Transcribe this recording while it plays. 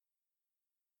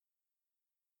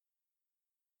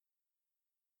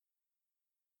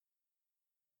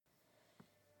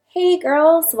Hey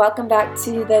girls, welcome back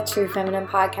to the True Feminine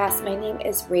Podcast. My name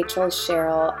is Rachel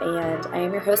Sherrill and I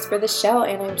am your host for the show,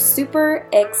 and I'm super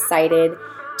excited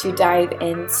to dive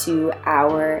into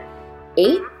our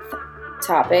eighth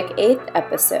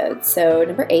episode. So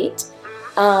number 8.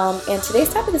 And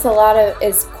today's topic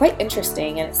is quite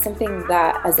interesting, and it's something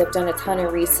that, as I've done a ton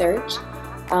of research,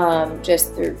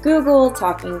 just through Google,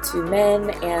 talking to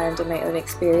men, and in my own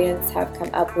experience, have come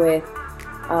up with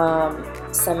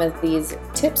some of these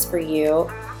tips for you.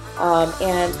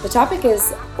 And the topic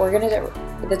we're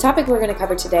going to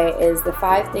cover today is the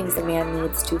 5 things a man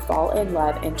needs to fall in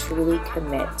love and truly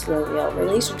commit to a real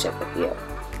relationship with you.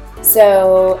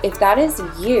 So if that is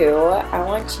you, I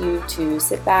want you to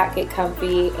sit back, get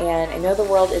comfy, and I know the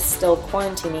world is still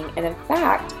quarantining, and in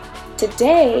fact,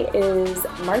 today is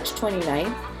March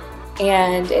 29th,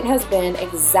 and it has been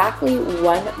exactly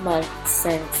 1 month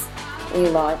since we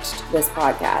launched this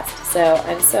podcast. So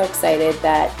I'm so excited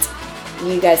that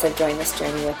you guys have joined this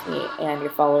journey with me and you're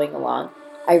following along.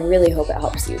 I really hope it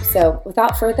helps you. So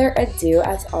without further ado,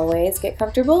 as always, get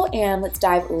comfortable and let's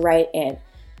dive right in.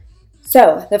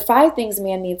 So the 5 things a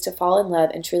man needs to fall in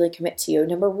love and truly commit to you.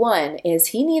 Number 1 is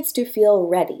he needs to feel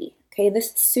ready. Okay,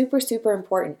 this is super, super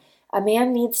important. A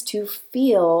man needs to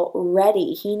feel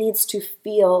ready. He needs to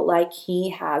feel like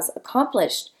he has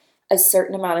accomplished a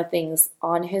certain amount of things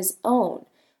on his own,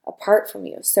 apart from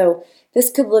you. So this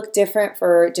could look different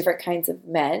for different kinds of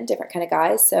men, different kind of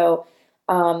guys. So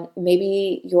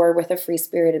maybe you're with a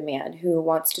free-spirited man who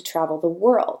wants to travel the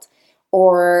world.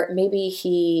 Or maybe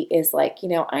he is like,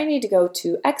 I need to go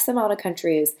to X amount of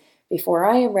countries before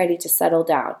I am ready to settle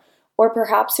down. Or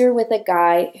perhaps you're with a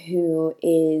guy who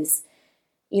is,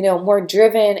 more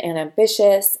driven and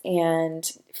ambitious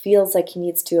and feels like he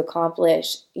needs to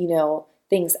accomplish,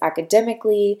 things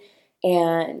academically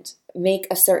and make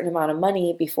a certain amount of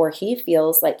money before he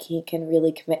feels like he can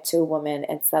really commit to a woman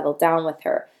and settle down with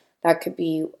her. That could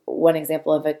be one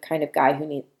example of a kind of guy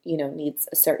who needs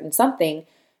a certain something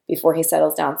before he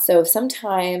settles down. So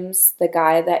sometimes the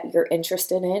guy that you're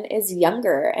interested in is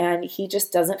younger and he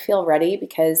just doesn't feel ready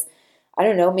because, I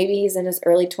don't know, maybe he's in his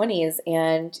early 20s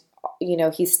and,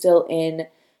 he's still in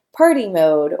party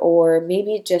mode, or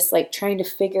maybe just like trying to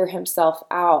figure himself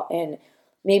out, and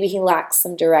maybe he lacks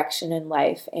some direction in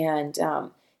life and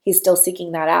he's still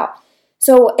seeking that out.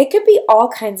 So it could be all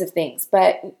kinds of things.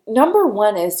 But number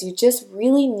 1 is you just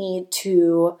really need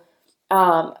to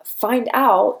find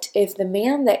out if the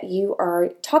man that you are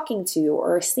talking to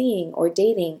or seeing or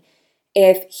dating,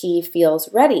 if he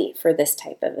feels ready for this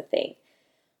type of a thing.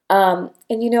 And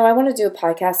I want to do a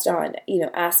podcast on,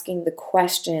 asking the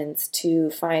questions to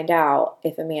find out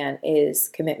if a man is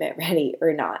commitment ready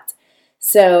or not.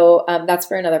 So that's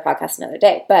for another podcast another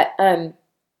day. But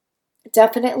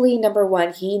definitely number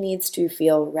 1, he needs to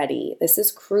feel ready. This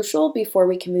is crucial before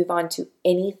we can move on to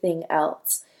anything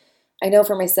else. I know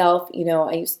for myself,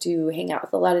 I used to hang out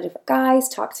with a lot of different guys,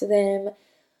 talk to them,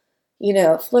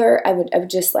 flirt. I would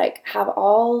just like have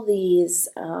all these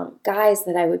guys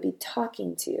that I would be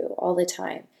talking to all the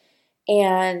time.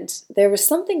 And there was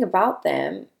something about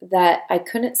them that I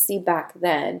couldn't see back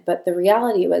then, but the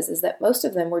reality is that most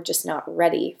of them were just not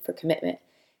ready for commitment.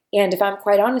 And if I'm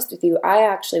quite honest with you, I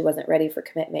actually wasn't ready for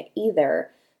commitment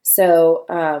either. So,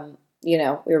 we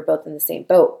were both in the same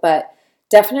boat, but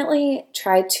definitely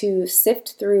try to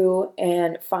sift through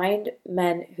and find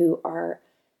men who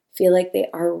feel like they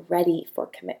are ready for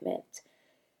commitment.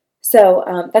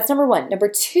 So that's number 1. Number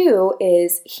 2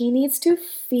 is he needs to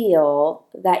feel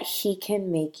that he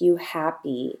can make you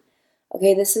happy.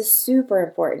 Okay, this is super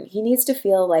important. He needs to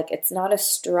feel like it's not a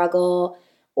struggle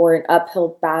or an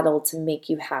uphill battle to make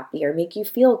you happy or make you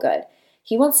feel good.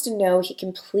 He wants to know he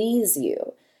can please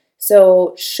you.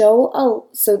 So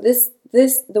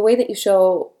the way that you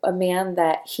show a man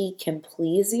that he can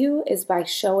please you is by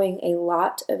showing a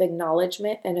lot of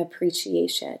acknowledgement and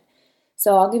appreciation.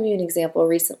 So I'll give you an example.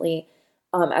 Recently,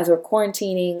 as we're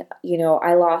quarantining,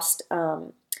 I lost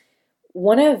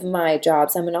one of my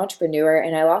jobs. I'm an entrepreneur,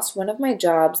 and I lost one of my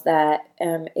jobs that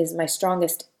is my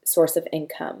strongest source of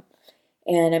income.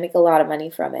 And I make a lot of money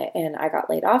from it, and I got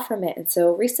laid off from it. And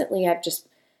so recently I've just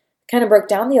kind of broke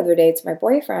down the other day to my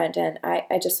boyfriend, and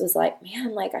I just was like,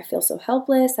 man, like I feel so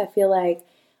helpless. I feel like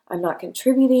I'm not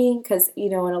contributing because,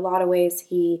 in a lot of ways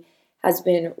he has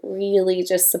been really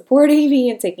just supporting me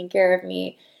and taking care of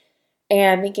me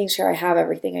and making sure I have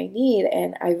everything I need.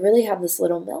 And I really had this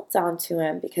little meltdown to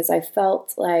him because I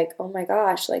felt like, oh my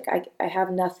gosh, like I have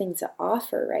nothing to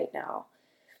offer right now.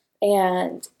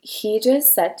 And he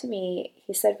just said to me,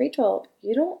 he said, Rachel,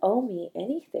 you don't owe me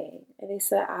anything. And he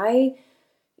said,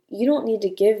 you don't need to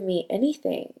give me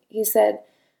anything. He said,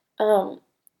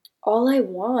 all I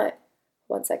want,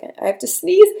 one second, I have to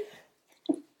sneeze.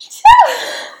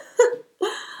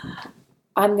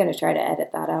 I'm going to try to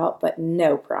edit that out, but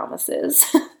no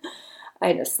promises.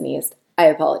 I just sneezed. I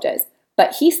apologize.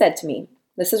 But he said to me,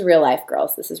 this is real life,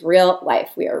 girls. This is real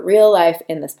life. We are real life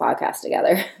in this podcast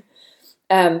together.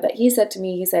 But he said to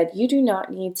me, he said, you do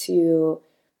not need to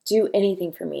do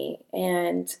anything for me.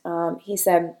 And he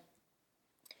said,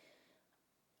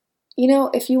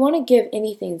 if you want to give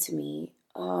anything to me,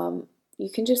 you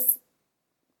can just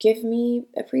give me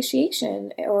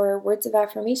appreciation or words of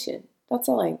affirmation. That's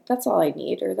all I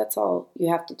need, or that's all you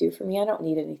have to do for me. I don't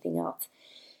need anything else.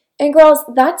 And girls,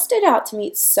 that stood out to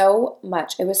me so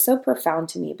much. It was so profound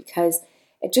to me because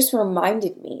it just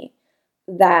reminded me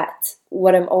that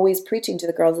what I'm always preaching to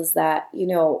the girls is that,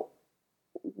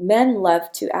 men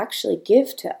love to actually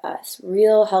give to us.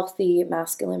 Real healthy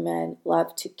masculine men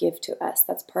love to give to us.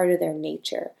 That's part of their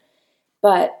nature.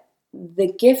 But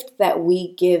the gift that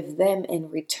we give them in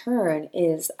return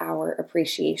is our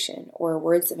appreciation or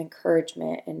words of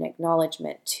encouragement and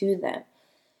acknowledgement to them.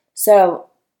 So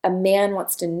a man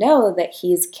wants to know that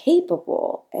he's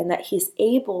capable and that he's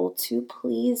able to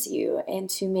please you and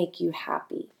to make you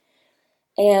happy.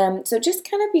 And so just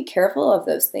kind of be careful of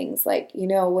those things. Like,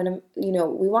 when,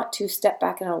 we want to step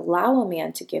back and allow a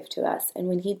man to give to us. And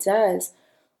when he does,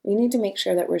 we need to make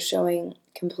sure that we're showing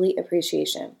complete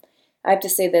appreciation. I have to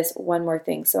say this one more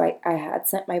thing. So I had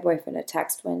sent my boyfriend a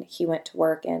text when he went to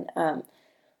work, and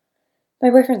my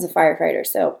boyfriend's a firefighter,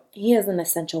 so he is an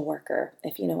essential worker,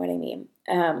 if you know what I mean,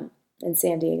 in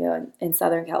San Diego, in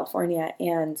Southern California.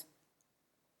 And,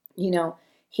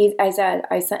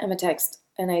 I sent him a text,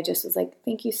 and I just was like,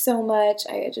 thank you so much.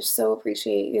 I just so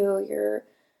appreciate you. You're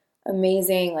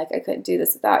amazing. Like, I couldn't do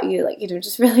this without you. Like,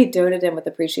 just really doted him with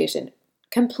appreciation.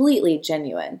 Completely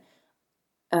genuine,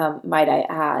 might I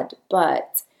add.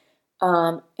 But,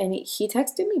 and he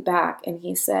texted me back, and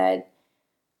he said,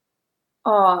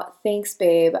 "Aw, thanks,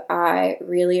 babe. I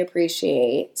really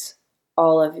appreciate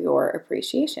all of your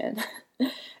appreciation."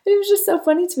 It was just so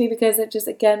funny to me because it just,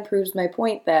 again, proves my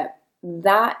point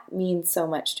that means so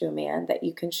much to a man, that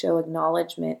you can show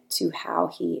acknowledgement to how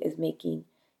he is making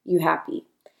you happy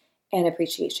and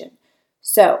appreciation.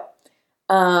 So,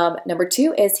 number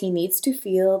 2 is he needs to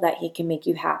feel that he can make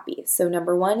you happy. So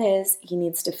number 1 is he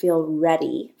needs to feel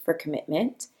ready for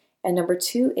commitment. And number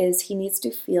 2 is he needs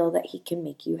to feel that he can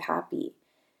make you happy.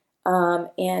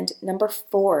 And number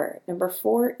four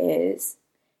is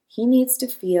he needs to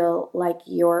feel like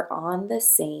you're on the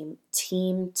same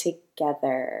team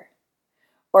together.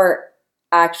 Or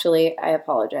actually, I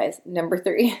apologize. Number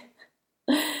 3.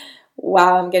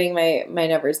 Wow, I'm getting my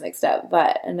numbers mixed up.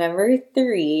 But number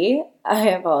 3, I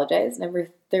apologize. Number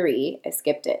 3, I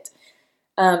skipped it.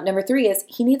 Number 3 is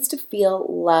he needs to feel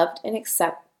loved and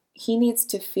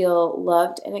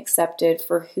accepted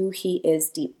for who he is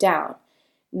deep down,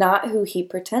 not who he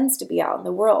pretends to be out in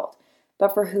the world,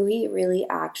 but for who he really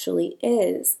actually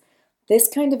is. This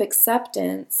kind of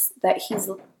acceptance that he's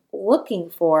looking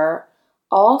for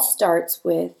all starts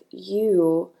with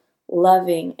you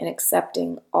loving and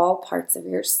accepting all parts of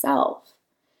yourself.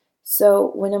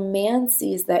 So when a man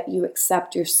sees that you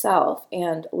accept yourself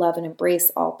and love and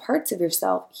embrace all parts of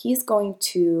yourself, he's going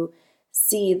to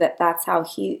see that that's how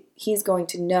he's going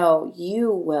to know you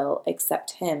will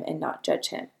accept him and not judge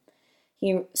him.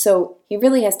 So he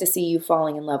really has to see you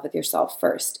falling in love with yourself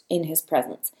first in his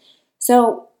presence.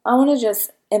 So I want to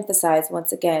just emphasize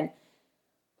once again,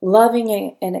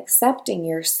 loving and accepting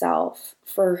yourself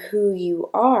for who you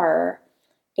are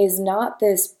is not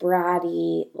this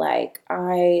bratty, like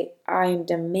I'm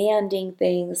demanding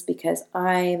things because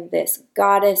I'm this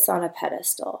goddess on a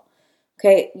pedestal.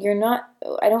 Okay,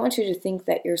 I don't want you to think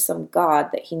that you're some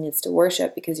god that he needs to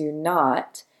worship, because you're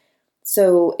not.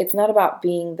 So it's not about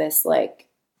being this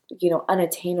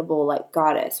unattainable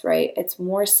goddess, right? It's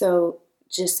more so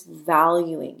just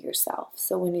valuing yourself.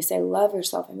 So when you say love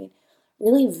yourself, I mean,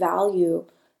 really value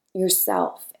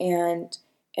yourself and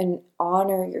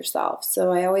honor yourself.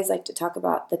 So I always like to talk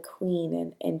about the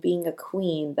queen and being a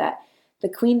queen, that the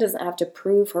queen doesn't have to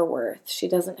prove her worth. She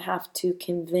doesn't have to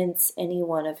convince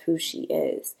anyone of who she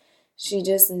is. She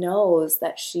just knows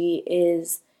that she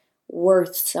is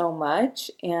worth so much,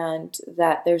 and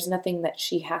that there's nothing that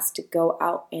she has to go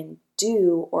out and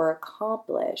do or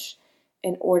accomplish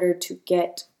in order to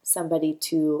get somebody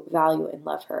to value and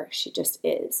love her. She just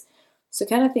is. So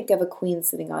kind of think of a queen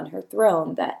sitting on her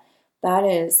throne, that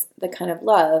is the kind of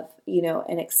love,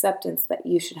 and acceptance that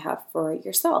you should have for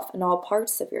yourself and all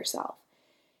parts of yourself.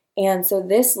 And so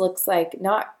this looks like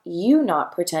not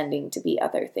pretending to be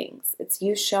other things. It's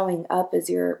you showing up as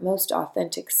your most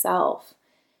authentic self.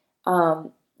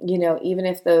 even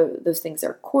if those things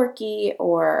are quirky,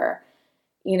 or,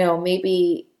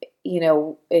 maybe,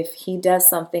 if he does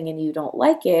something and you don't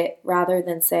like it, rather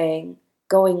than saying,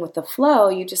 going with the flow,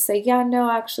 you just say, yeah,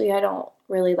 no, actually, I don't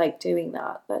really like doing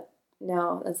that. But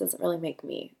no, this doesn't really make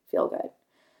me feel good.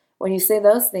 When you say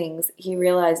those things, he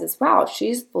realizes, wow,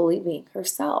 she's fully being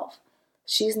herself.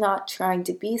 She's not trying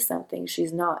to be something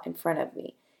she's not in front of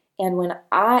me. And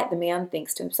the man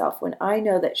thinks to himself, when I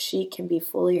know that she can be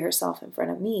fully herself in front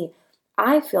of me,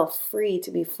 I feel free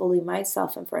to be fully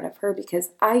myself in front of her, because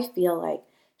I feel like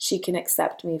she can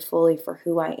accept me fully for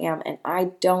who I am, and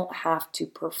I don't have to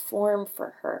perform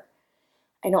for her.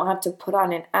 I don't have to put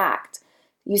on an act.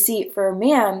 You see, for a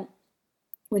man,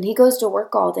 when he goes to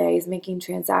work all day, he's making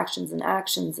transactions and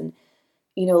actions and,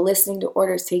 listening to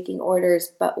orders, taking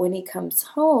orders. But when he comes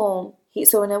home,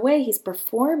 so in a way, he's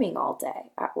performing all day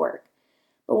at work.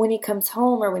 But when he comes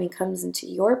home, or when he comes into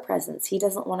your presence, he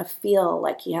doesn't want to feel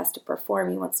like he has to perform.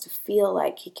 He wants to feel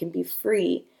like he can be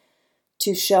free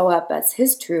to show up as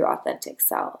his true, authentic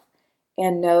self,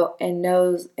 and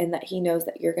that he knows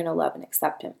that you're going to love and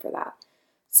accept him for that.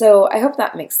 So I hope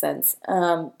that makes sense.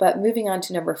 But moving on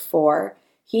to number 4,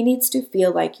 he needs to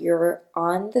feel like you're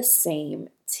on the same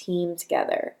team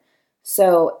together.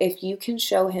 So if you can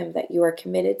show him that you are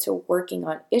committed to working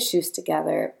on issues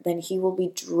together, then he will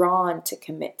be drawn to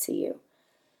commit to you.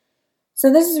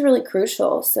 So this is really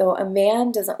crucial. So a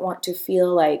man doesn't want to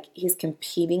feel like he's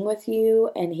competing with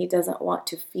you, and he doesn't want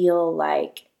to feel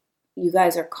like you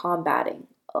guys are combating,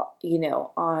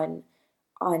 on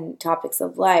topics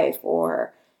of life,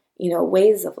 or,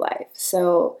 ways of life.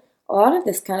 So a lot of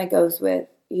this kind of goes with,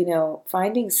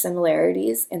 finding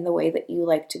similarities in the way that you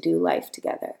like to do life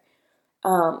together.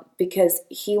 Because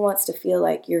he wants to feel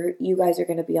like you guys are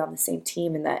going to be on the same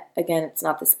team, and that, again, it's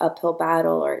not this uphill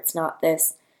battle, or it's not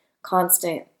this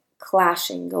constant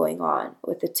clashing going on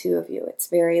with the two of you. It's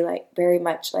very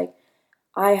much like,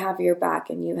 I have your back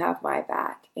and you have my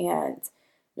back, and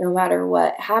no matter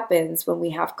what happens when we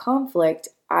have conflict,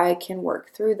 I can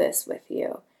work through this with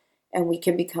you, and we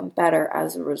can become better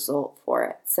as a result for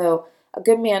it. So a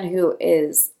good man who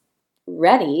is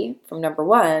ready, from number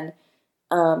 1,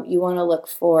 you want to look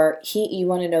for, you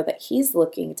want to know that he's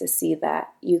looking to see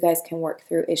that you guys can work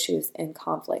through issues and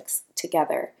conflicts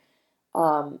together,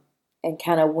 and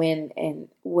kind of win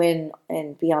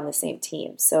and be on the same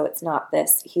team. So it's not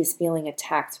this, he's feeling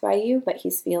attacked by you, but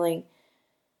he's feeling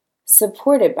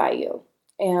supported by you.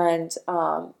 And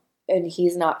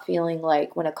he's not feeling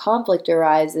like, when a conflict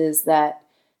arises, that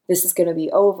this is going to be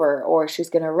over, or she's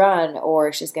going to run,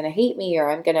 or she's going to hate me,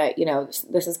 or I'm going to,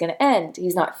 this is going to end.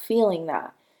 He's not feeling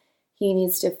that. He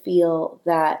needs to feel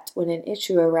that when an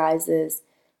issue arises,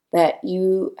 that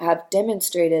you have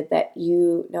demonstrated that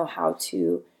you know how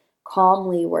to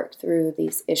calmly work through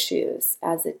these issues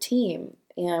as a team,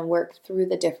 and work through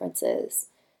the differences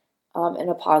in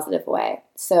a positive way.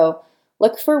 So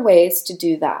look for ways to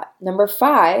do that. Number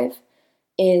 5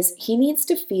 is he needs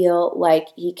to feel like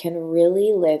he can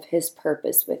really live his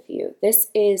purpose with you. This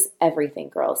is everything,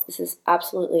 girls. This is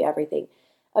absolutely everything.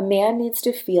 A man needs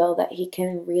to feel that he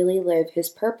can really live his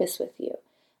purpose with you,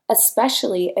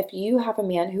 especially if you have a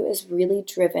man who is really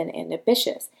driven and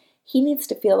ambitious. He needs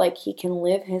to feel like he can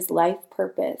live his life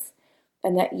purpose,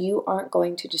 and that you aren't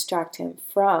going to distract him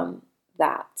from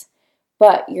that,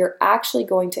 but you're actually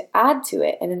going to add to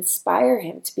it and inspire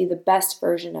him to be the best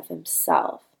version of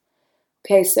himself.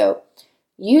 Okay, so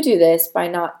you do this by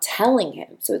not telling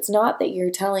him. So it's not that you're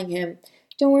telling him,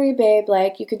 don't worry, babe,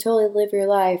 like, you can totally live your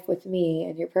life with me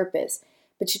and your purpose.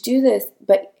 But you do this,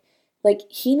 but like,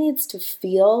 he needs to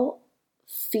feel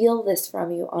this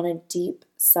from you on a deep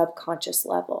subconscious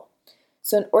level.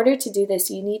 So in order to do this,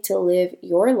 you need to live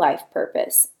your life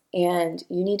purpose, and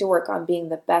you need to work on being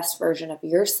the best version of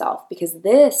yourself, because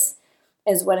this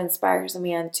is what inspires a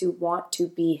man to want to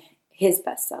be his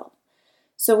best self.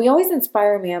 So we always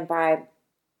inspire a man by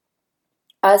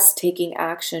us taking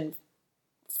action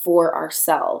for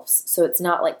ourselves. So it's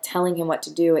not like telling him what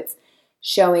to do. It's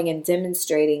showing and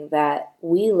demonstrating that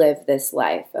we live this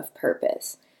life of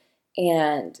purpose.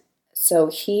 And so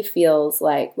he feels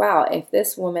like, wow, if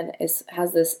this woman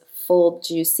has this full,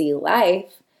 juicy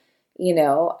life,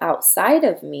 outside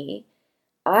of me,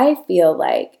 I feel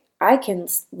like I can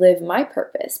live my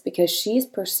purpose because she's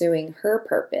pursuing her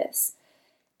purpose.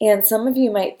 And some of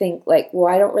you might think like,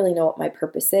 well, I don't really know what my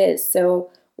purpose is. So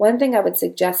one thing I would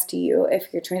suggest to you, if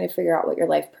you're trying to figure out what your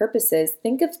life purpose is,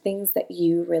 think of things that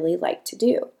you really like to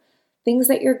do, things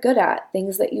that you're good at,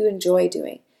 things that you enjoy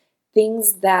doing,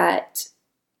 things that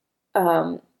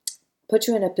put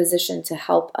you in a position to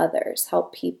help others,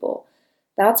 help people.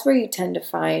 That's where you tend to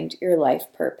find your life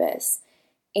purpose.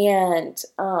 And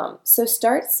so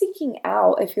start seeking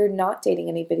out, if you're not dating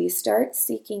anybody, start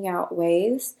seeking out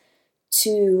ways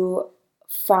to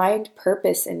find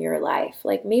purpose in your life.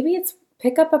 Like maybe it's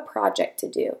pick up a project to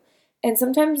do. And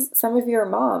sometimes some of you are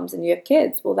moms and you have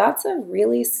kids. Well, that's a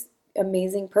really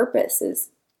amazing purpose, is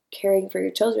caring for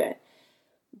your children.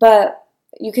 But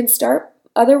you can start,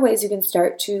 other ways you can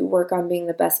start to work on being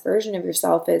the best version of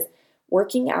yourself is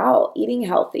working out, eating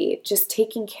healthy, just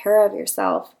taking care of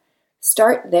yourself.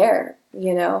 Start there,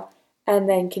 and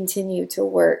then continue to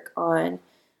work on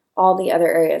all the other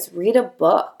areas. Read a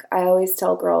book. I always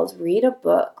tell girls, read a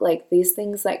book. Like these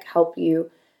things like help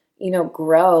you,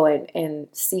 grow and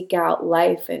seek out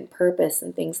life and purpose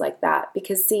and things like that.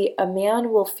 Because see, a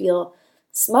man will feel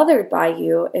smothered by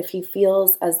you if he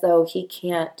feels as though he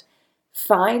can't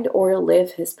find or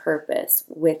live his purpose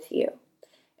with you.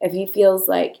 If he feels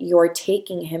like you're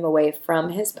taking him away from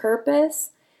his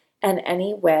purpose in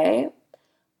any way,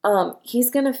 he's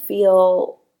going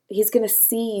to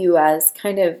see you as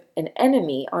kind of an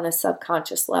enemy on a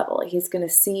subconscious level. He's going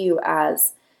to see you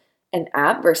as an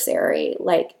adversary,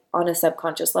 like on a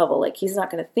subconscious level. Like he's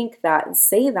not going to think that and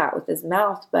say that with his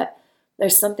mouth, but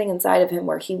there's something inside of him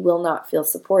where he will not feel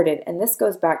supported. And this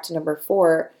goes back to number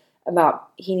 4 about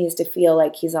he needs to feel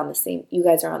like you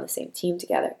guys are on the same team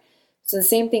together. So the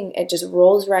same thing, it just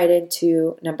rolls right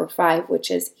into number 5, which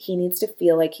is he needs to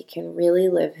feel like he can really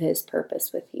live his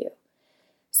purpose with you.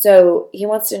 So he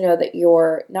wants to know that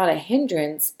you're not a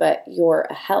hindrance, but you're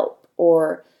a help,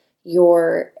 or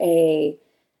you're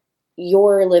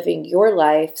living your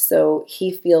life, so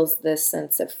he feels this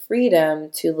sense of freedom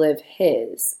to live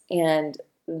his. And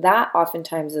that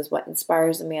oftentimes is what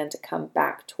inspires a man to come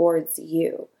back towards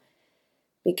you,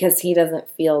 because he doesn't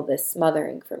feel this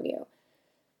smothering from you.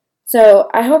 So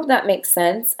I hope that makes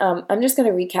sense. I'm just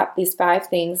going to recap these 5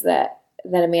 things that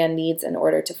a man needs in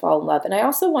order to fall in love. And I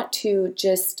also want to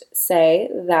just say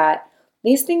that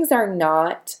these things are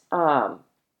not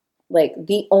like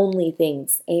the only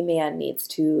things a man needs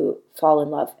to fall in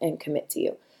love and commit to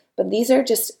you. But these are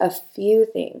just a few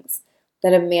things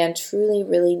that a man truly,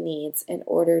 really needs in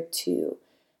order to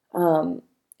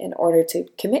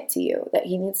commit to you, that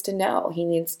he needs to know. He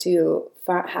needs to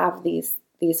have these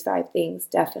 5 things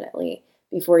definitely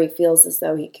before he feels as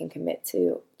though he can commit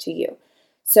to you.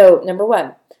 So number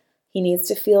 1, he needs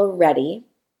to feel ready.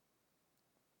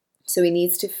 So he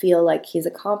needs to feel like he's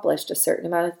accomplished a certain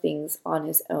amount of things on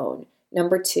his own.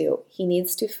 Number 2, he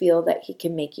needs to feel that he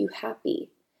can make you happy.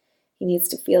 He needs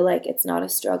to feel like it's not a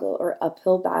struggle or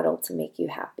uphill battle to make you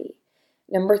happy.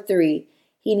 Number 3,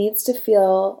 he needs to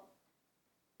feel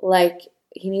like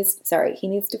he needs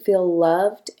to feel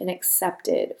loved and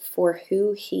accepted for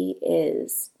who he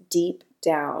is deep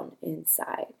down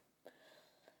inside.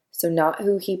 So not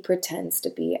who he pretends to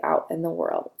be out in the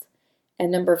world.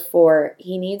 And number 4,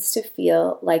 he needs to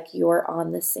feel like you're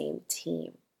on the same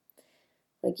team.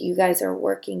 Like you guys are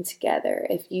working together.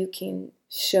 If you can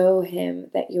show him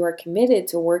that you are committed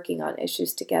to working on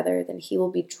issues together, then he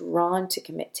will be drawn to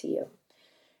commit to you.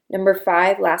 Number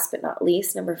 5, last but not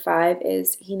least, number 5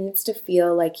 is he needs to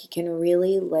feel like he can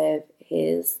really live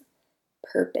his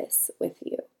purpose with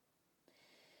you.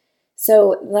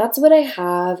 So that's what I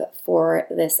have for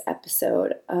this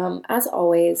episode. As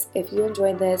always, if you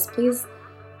enjoyed this, please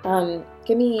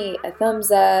give me a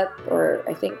thumbs up, or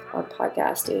I think on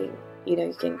podcasting,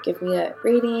 you can give me a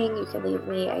rating, you can leave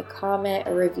me a comment,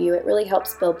 a review. It really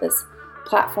helps build this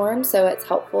platform, so it's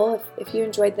helpful. If you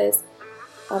enjoyed this,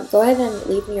 go ahead and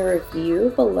leave me a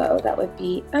review below. That would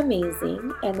be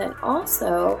amazing. And then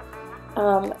also,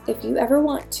 if you ever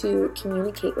want to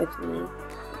communicate with me,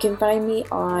 you can find me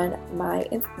on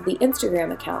the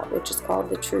Instagram account, which is called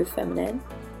The True Feminine.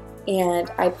 And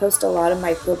I post a lot of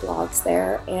microblogs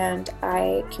there, and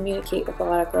I communicate with a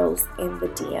lot of girls in the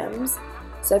DMs.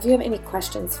 So if you have any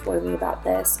questions for me about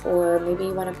this, or maybe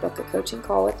you want to book a coaching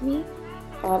call with me,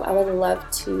 I would love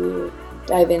to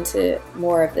dive into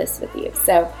more of this with you.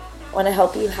 So I want to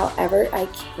help you however I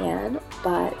can,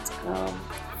 but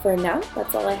for now,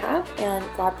 that's all I have, and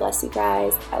God bless you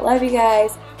guys. I love you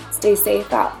guys. Stay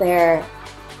safe out there.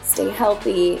 Stay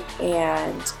healthy,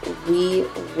 and we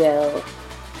will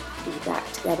be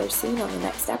back together soon on the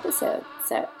next episode.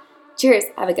 So cheers.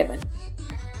 Have a good one.